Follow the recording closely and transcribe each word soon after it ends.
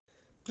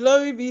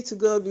Glory be to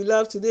God,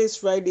 beloved. Today is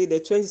Friday, the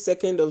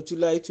 22nd of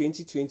July,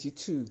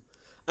 2022.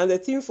 And the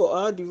theme for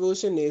our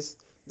devotion is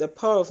the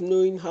power of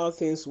knowing how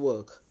things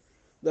work.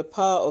 The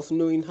power of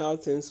knowing how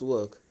things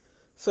work.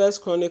 1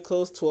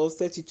 Chronicles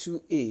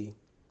 12:32a.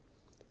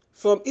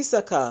 From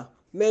Issachar,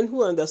 men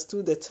who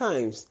understood the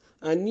times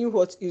and knew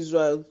what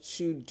Israel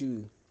should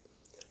do.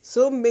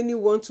 So many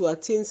want to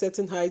attain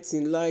certain heights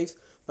in life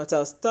but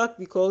are stuck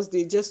because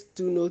they just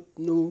do not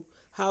know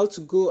how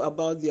to go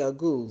about their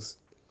goals.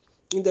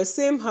 In the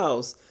same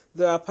house,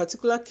 there are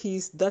particular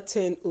keys that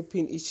turn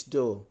open each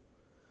door.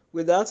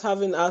 Without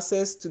having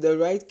access to the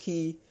right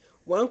key,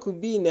 one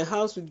could be in a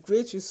house with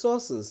great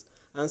resources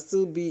and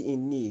still be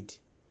in need.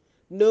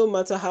 No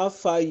matter how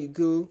far you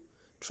go,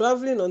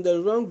 traveling on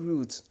the wrong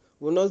route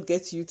will not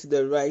get you to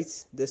the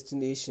right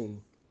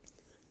destination.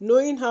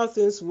 Knowing how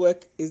things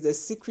work is the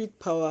secret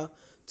power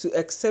to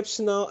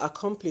exceptional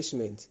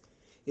accomplishment.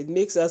 It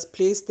makes us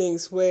place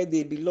things where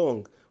they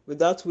belong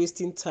without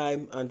wasting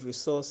time and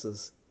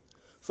resources.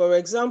 For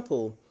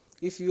example,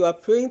 if you are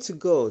praying to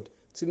God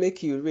to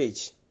make you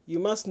rich, you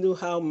must know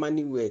how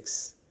money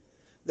works.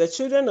 The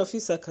children of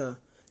Issachar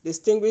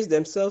distinguished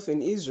themselves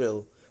in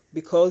Israel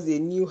because they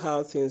knew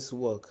how things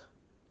work.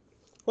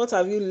 What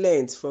have you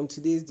learned from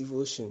today's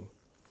devotion?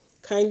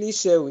 Kindly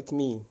share with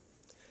me.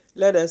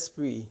 Let us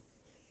pray.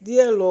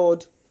 Dear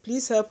Lord,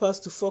 please help us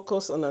to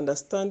focus on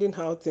understanding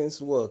how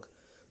things work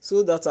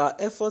so that our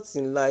efforts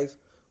in life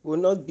will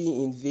not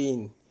be in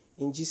vain.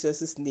 In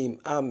Jesus'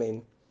 name,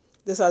 Amen.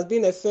 This has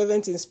been a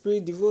Fervent in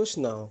Spirit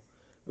devotional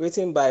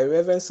written by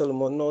Reverend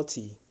Solomon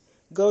Naughty.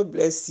 God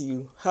bless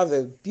you. Have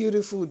a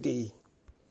beautiful day.